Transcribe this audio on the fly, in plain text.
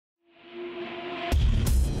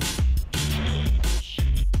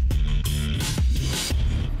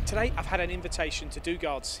Today I've had an invitation to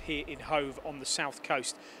Dugard's here in Hove on the south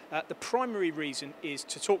coast. The primary reason is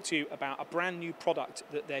to talk to you about a brand new product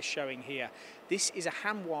that they're showing here. This is a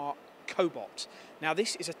Hanwha COBOT. Now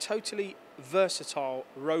this is a totally versatile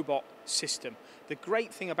robot system. The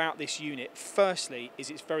great thing about this unit, firstly,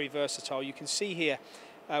 is it's very versatile. You can see here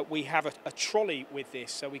we have a trolley with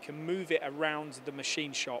this, so we can move it around the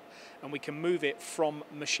machine shop and we can move it from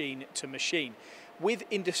machine to machine. With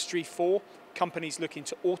Industry 4, companies looking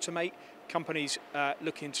to automate, companies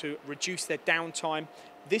looking to reduce their downtime,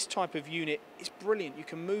 this type of unit is brilliant. You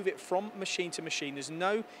can move it from machine to machine. There's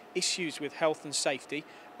no issues with health and safety,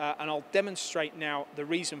 and I'll demonstrate now the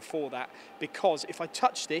reason for that, because if I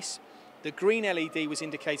touch this, the green LED was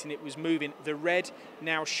indicating it was moving, the red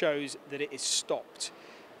now shows that it is stopped.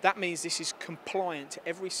 That means this is compliant to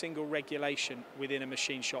every single regulation within a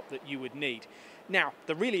machine shop that you would need. Now,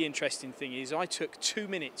 the really interesting thing is I took 2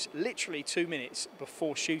 minutes, literally 2 minutes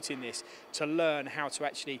before shooting this to learn how to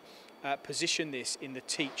actually position this in the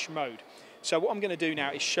teach mode. So what I'm going to do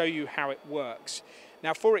now is show you how it works.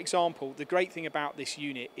 Now, for example, the great thing about this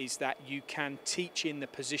unit is that you can teach in the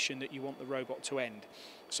position that you want the robot to end.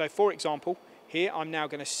 So for example, here I'm now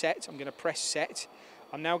going to set, I'm going to press set,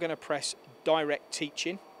 I'm now going to press direct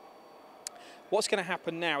teaching. What's going to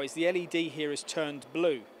happen now is the LED here has turned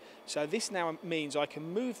blue. So this now means I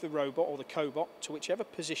can move the robot or the COBOT to whichever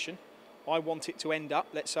position I want it to end up.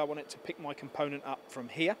 Let's say I want it to pick my component up from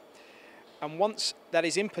here. And once that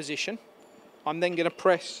is in position, I'm then going to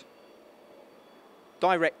press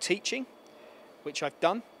direct teaching, which I've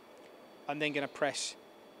done. I'm then going to press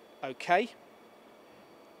OK.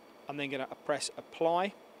 I'm then going to press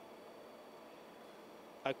apply.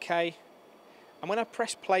 OK. And when I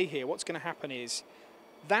press play here, what's going to happen is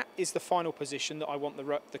that is the final position that I want the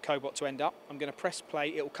COBOT to end up. I'm going to press play,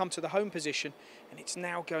 it will come to the home position, and it's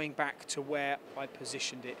now going back to where I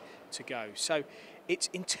positioned it to go. So it's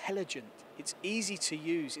intelligent, it's easy to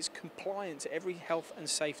use, it's compliant to every health and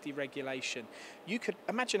safety regulation. You could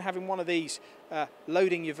imagine having one of these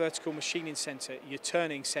loading your vertical machining centre, your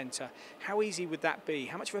turning centre. How easy would that be?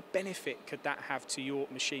 How much of a benefit could that have to your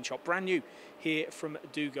machine shop? Brand new here from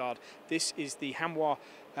Dugard. This is the Hanwha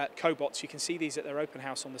COBOTs. You can see these at their open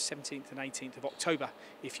house on the 17th and 18th of October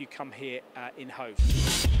if you come here in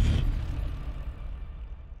Hove.